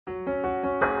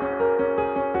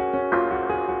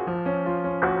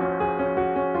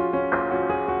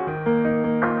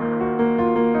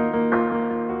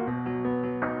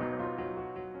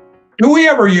Do we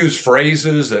ever use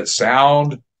phrases that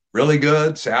sound really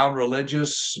good, sound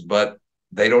religious, but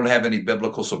they don't have any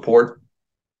biblical support?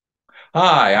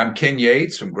 Hi, I'm Ken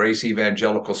Yates from Grace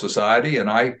Evangelical Society, and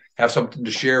I have something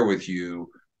to share with you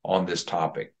on this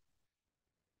topic.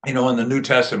 You know, in the New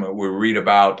Testament, we read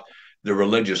about the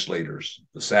religious leaders,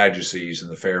 the Sadducees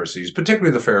and the Pharisees, particularly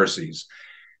the Pharisees,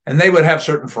 and they would have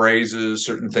certain phrases,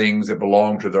 certain things that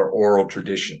belonged to their oral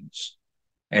traditions.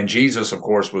 And Jesus, of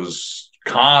course, was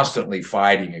constantly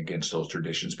fighting against those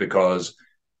traditions because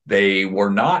they were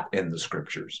not in the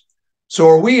scriptures. So,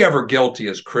 are we ever guilty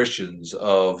as Christians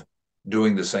of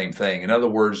doing the same thing? In other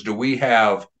words, do we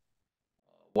have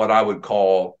what I would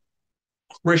call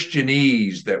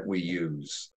Christianese that we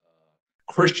use,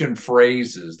 Christian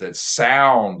phrases that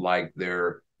sound like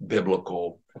they're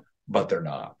biblical, but they're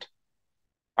not?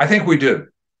 I think we do.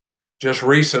 Just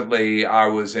recently, I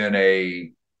was in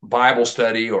a Bible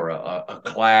study or a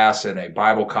class in a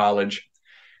Bible college,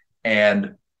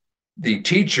 and the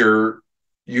teacher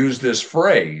used this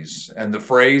phrase, and the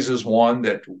phrase is one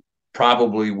that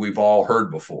probably we've all heard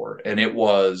before, and it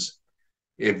was,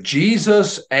 if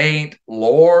Jesus ain't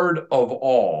Lord of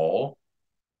all,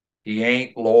 he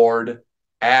ain't Lord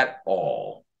at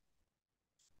all.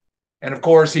 And of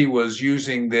course, he was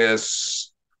using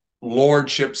this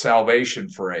lordship salvation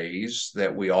phrase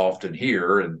that we often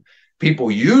hear, and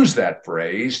people use that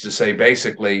phrase to say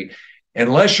basically,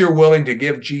 unless you're willing to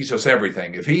give Jesus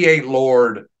everything, if he ain't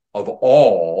Lord of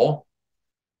all,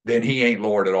 then he ain't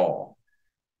Lord at all.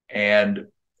 And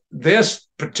this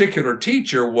particular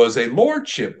teacher was a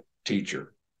lordship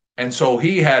teacher. And so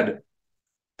he had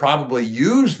probably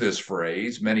used this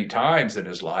phrase many times in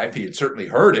his life. He had certainly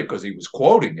heard it because he was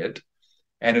quoting it.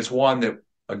 And it's one that,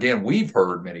 again, we've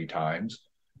heard many times.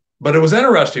 But it was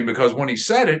interesting because when he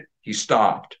said it, he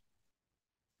stopped.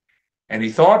 And he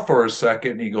thought for a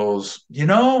second, and he goes,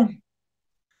 I'm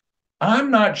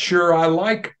not sure I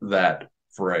like that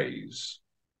phrase.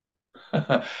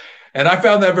 And I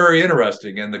found that very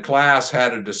interesting. And the class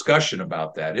had a discussion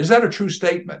about that. Is that a true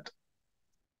statement?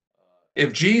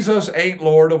 If Jesus ain't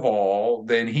Lord of all,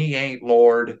 then he ain't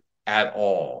Lord at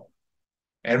all.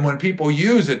 And when people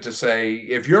use it to say,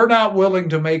 if you're not willing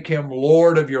to make him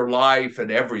Lord of your life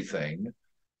and everything,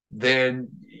 then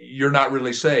you're not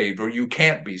really saved, or you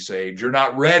can't be saved. You're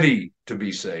not ready to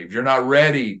be saved. You're not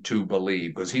ready to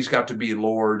believe because he's got to be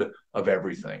Lord of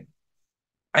everything.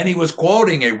 And he was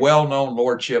quoting a well-known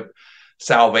lordship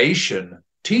salvation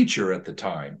teacher at the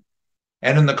time.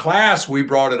 And in the class, we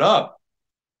brought it up.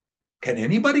 Can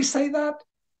anybody say that?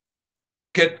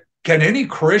 Can any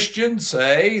Christian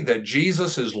say that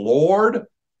Jesus is Lord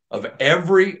of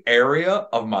every area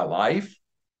of my life?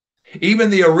 Even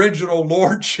the original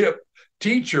lordship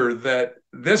teacher that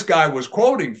this guy was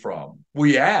quoting from,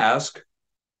 we ask,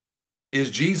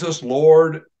 is Jesus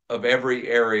Lord of every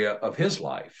area of his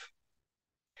life?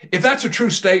 If that's a true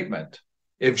statement,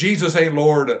 if Jesus ain't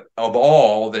Lord of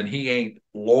all, then he ain't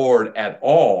Lord at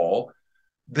all,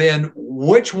 then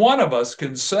which one of us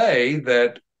can say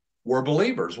that we're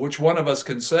believers? Which one of us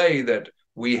can say that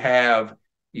we have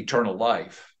eternal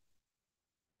life?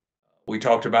 We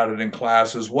talked about it in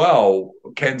class as well.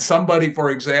 Can somebody, for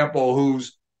example,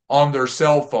 who's on their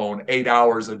cell phone 8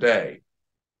 hours a day,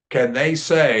 can they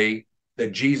say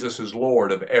that Jesus is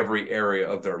Lord of every area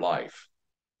of their life?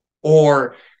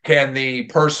 Or can the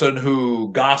person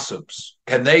who gossips,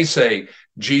 can they say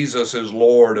Jesus is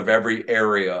Lord of every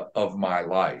area of my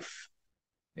life?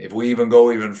 If we even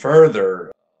go even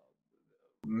further,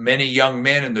 many young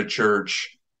men in the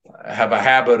church have a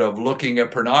habit of looking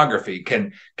at pornography.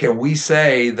 Can we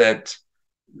say that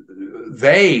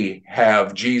they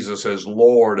have Jesus as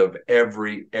Lord of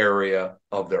every area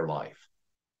of their life?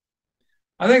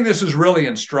 I think this is really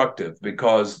instructive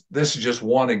because this is just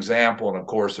one example, and of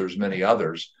course there's many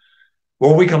others,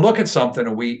 where we can look at something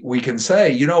and we can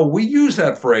say, we use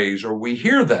that phrase or we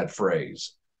hear that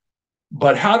phrase,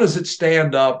 but how does it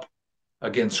stand up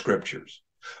against scriptures?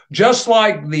 Just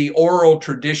like the oral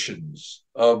traditions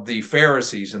of the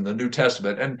Pharisees in the New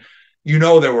Testament, and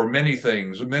there were many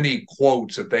things, many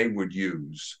quotes that they would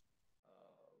use.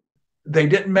 They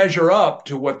didn't measure up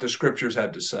to what the scriptures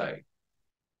had to say.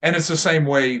 And it's the same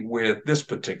way with this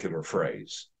particular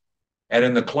phrase. And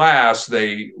in the class,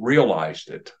 they realized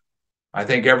it. I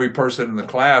think every person in the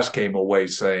class came away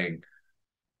saying,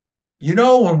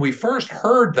 when we first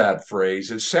heard that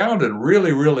phrase, it sounded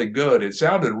really, really good. It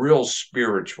sounded real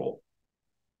spiritual.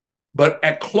 But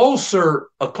a closer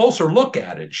look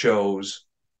at it shows,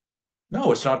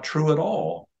 no, it's not true at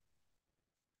all.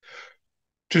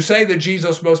 To say that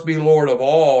Jesus must be Lord of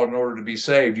all in order to be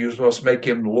saved, you must make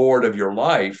him Lord of your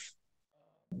life.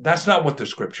 That's not what the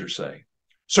scriptures say.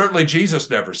 Certainly Jesus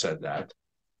never said that.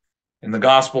 In the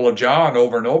Gospel of John,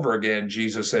 over and over again,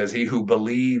 Jesus says, "He who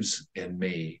believes in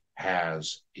me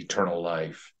has eternal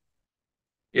life."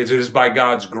 It is by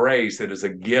God's grace. It is a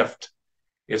gift.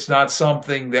 It's not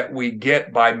something that we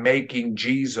get by making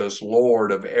Jesus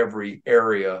Lord of every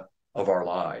area of our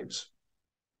lives.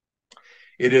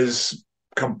 It is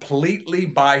completely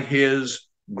by his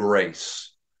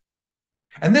grace.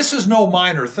 And this is no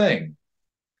minor thing,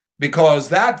 because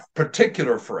that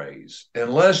particular phrase,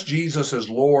 "unless Jesus is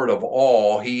Lord of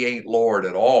all, he ain't Lord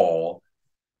at all,"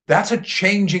 that's a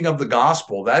changing of the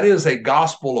gospel. That is a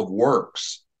gospel of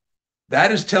works.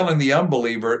 That is telling the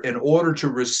unbeliever, in order to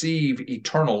receive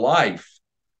eternal life,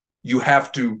 you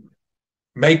have to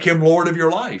make him Lord of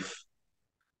your life.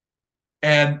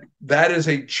 And that is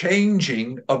a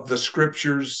changing of the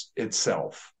scriptures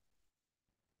itself.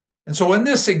 And so in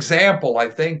this example, I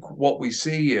think what we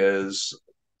see is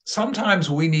sometimes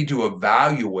we need to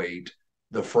evaluate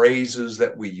the phrases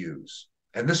that we use.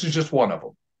 And this is just one of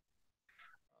them.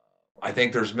 I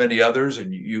think there's many others,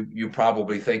 and you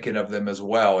probably thinking of them as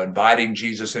well. Inviting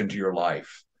Jesus into your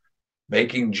life,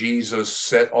 making Jesus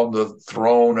sit on the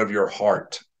throne of your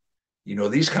heart. You know,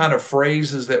 these kind of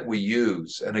phrases that we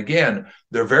use. And again,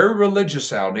 they're very religious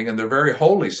sounding and they're very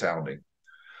holy sounding.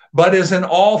 But as in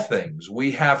all things,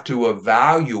 we have to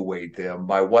evaluate them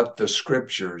by what the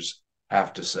scriptures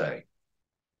have to say.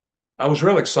 I was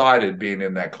real excited being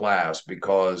in that class,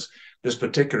 because this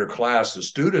particular class, the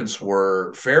students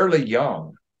were fairly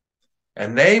young,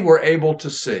 and they were able to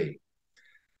see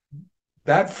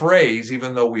that phrase,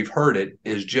 even though we've heard it,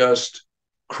 is just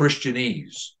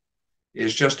Christianese,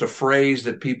 is just a phrase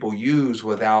that people use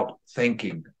without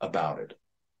thinking about it.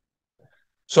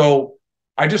 So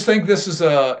I just think this is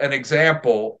an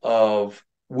example of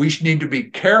we need to be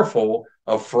careful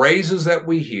of phrases that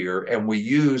we hear and we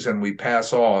use and we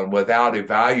pass on without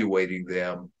evaluating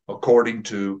them according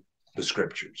to the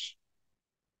scriptures.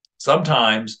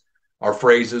 Sometimes our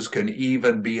phrases can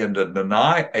even be a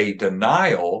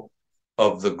denial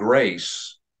of the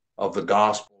grace of the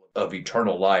gospel of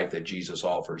eternal life that Jesus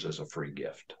offers as a free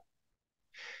gift.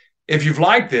 If you've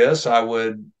liked this, I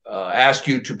would ask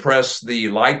you to press the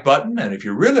like button, and if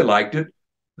you really liked it,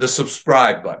 the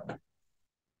subscribe button.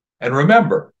 And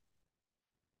remember,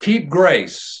 keep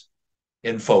grace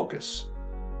in focus.